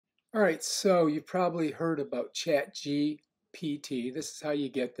All right, so you've probably heard about ChatGPT. This is how you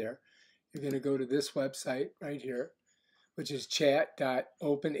get there. You're going to go to this website right here, which is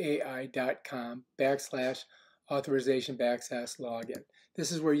chat.openai.com /authorization /login.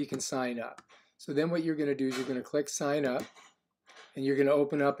 This is where you can sign up. So then what you're going to do is you're going to click sign up and you're going to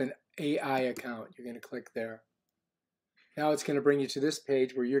open up an AI account. You're going to click there. Now it's going to bring you to this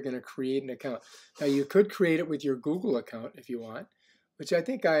page where you're going to create an account. Now you could create it with your Google account if you want, which I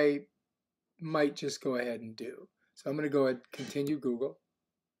think I might just go ahead and do. So I'm going to go ahead and continue Google.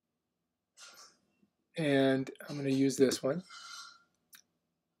 And I'm going to use this one.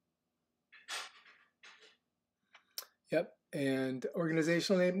 Yep. And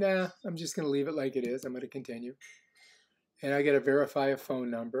organizational name, nah, I'm just going to leave it like it is. I'm going to continue. And I got to verify a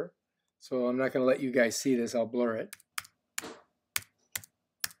phone number. So I'm not going to let you guys see this. I'll blur it.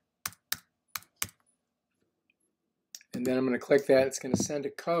 And then I'm going to click that. It's going to send a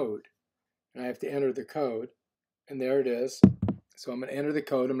code. And I have to enter the code. And there it is. So I'm going to enter the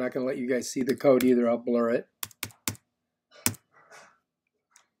code. I'm not going to let you guys see the code either. I'll blur it.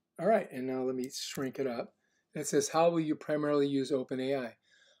 All right. And now let me shrink it up. And it says, how will you primarily use openAI?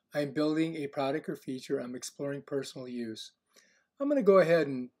 I'm building a product or feature. I'm exploring personal use. I'm going to go ahead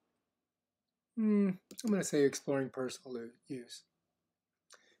and I'm going to say exploring personal use.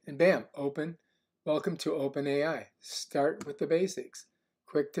 And bam, open. Welcome to openAI. Start with the basics.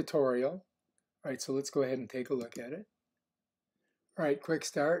 Quick tutorial. All right, so let's go ahead and take a look at it. All right, quick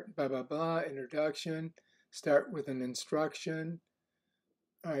start, blah, blah, blah, introduction. Start with an instruction.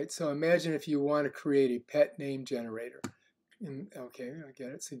 All right, so imagine if you want to create a pet name generator. Okay, I get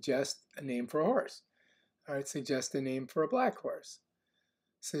it. Suggest a name for a horse. All right, suggest a name for a black horse.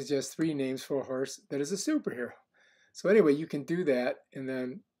 Suggest 3 names for a horse that is a superhero. So anyway, you can do that, and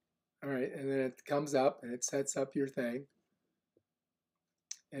then, all right, and then it comes up and it sets up your thing,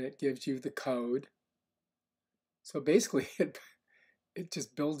 and it gives you the code. So basically, it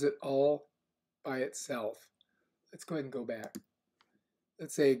just builds it all by itself. Let's go ahead and go back.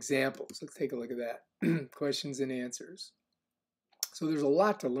 Let's say examples. Let's take a look at that. Questions and answers. So there's a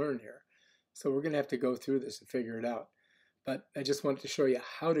lot to learn here. So we're going to have to go through this and figure it out. But I just wanted to show you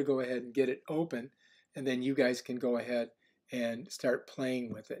how to go ahead and get it open, and then you guys can go ahead and start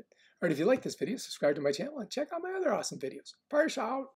playing with it. All right, if you like this video, subscribe to my channel and check out my other awesome videos. Peace out.